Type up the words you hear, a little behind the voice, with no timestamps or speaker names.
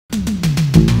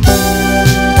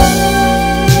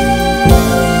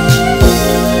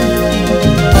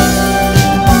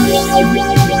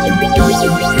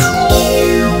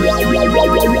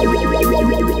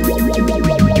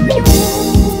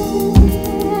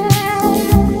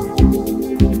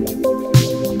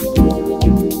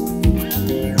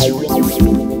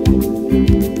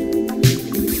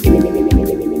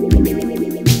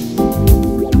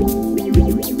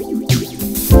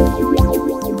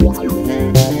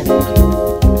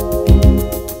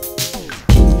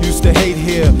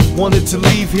wanted to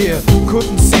leave here.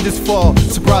 Couldn't see this far,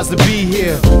 surprised to be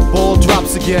here. Ball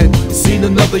drops again, seen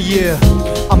another year.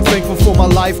 I'm thankful for my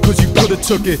life, cause you could've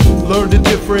took it. Learned the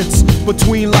difference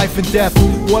between life and death.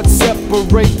 What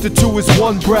separates the two is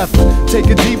one breath. Take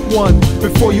a deep one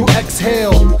before you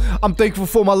exhale. I'm thankful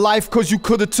for my life, cause you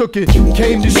could've took it.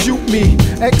 Came to shoot me,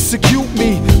 execute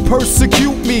me,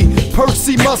 persecute me.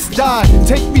 Percy must die,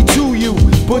 take me to you,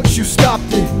 but you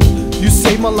stopped it. You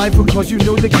saved my life because you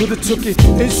know they could've took it.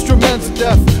 Instruments of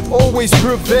death always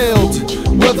prevailed,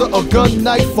 whether a gun,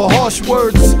 knife, or harsh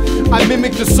words. I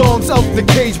mimic the songs of the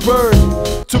caged bird.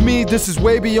 To me, this is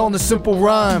way beyond a simple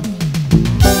rhyme. Way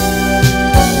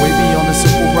beyond a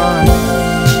simple rhyme.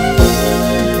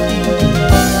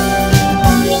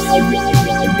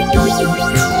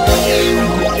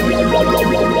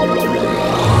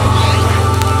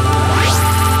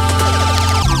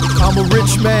 I'm a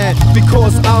rich man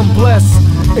because I'm blessed.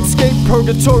 Escape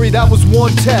purgatory, that was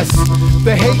one test.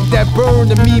 The hate that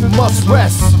burned in me must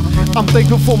rest. I'm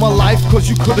thankful for my life cause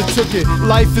you could've took it.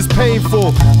 Life is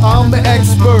painful, I'm the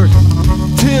expert.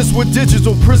 Tears were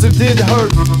digital, prison did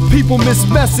hurt. People miss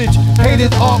message,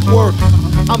 hated artwork.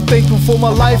 I'm thankful for my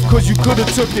life cause you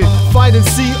could've took it. Fighting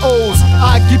COs,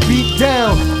 I get beat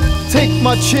down. Take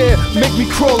my chair, make me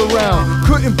crawl around.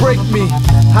 Couldn't break me,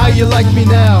 how you like me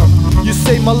now? You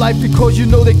saved my life because you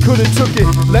know they could've took it.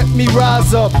 Let me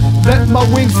rise up, let my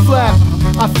wings flap.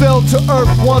 I fell to earth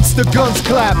once the guns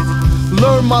clapped.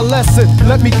 Learn my lesson,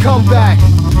 let me come back.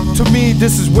 To me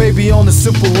this is way beyond a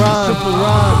simple rhyme.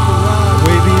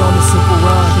 Way beyond a simple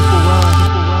rhyme.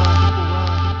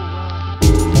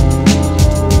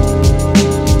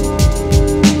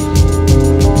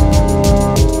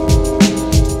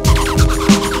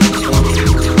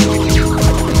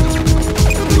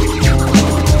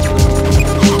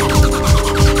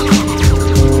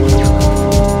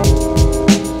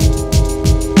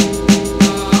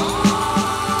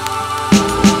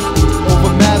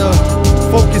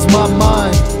 My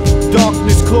mind,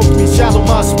 darkness cloaked me, shadow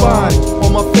my spine.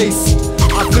 On my face,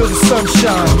 I feel the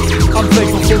sunshine. I'm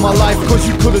thankful for my life, cause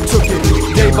you could've took it.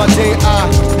 Day by day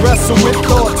I wrestle with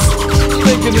thoughts,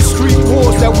 thinking the street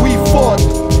wars that we fought.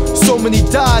 So many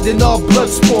died in our blood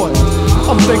sport.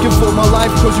 I'm thankful for my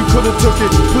life, cause you could've took it.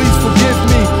 Please forgive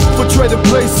me for trading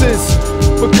places,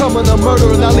 becoming a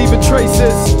murderer, not leaving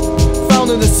traces. Found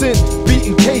innocent,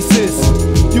 beaten cases.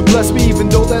 You blessed me even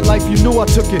though that life you knew I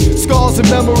took it. Scars and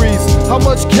memories, how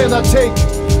much can I take?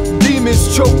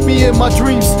 Demons choke me in my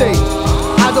dream state.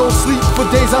 I don't sleep for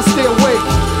days, I stay awake.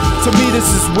 To me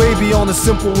this is way beyond a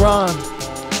simple rhyme.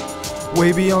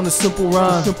 Way beyond a simple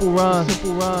rhyme. Simple rhyme.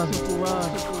 Simple rhyme. Simple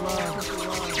rhyme. Simple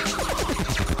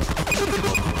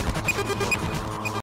rhyme.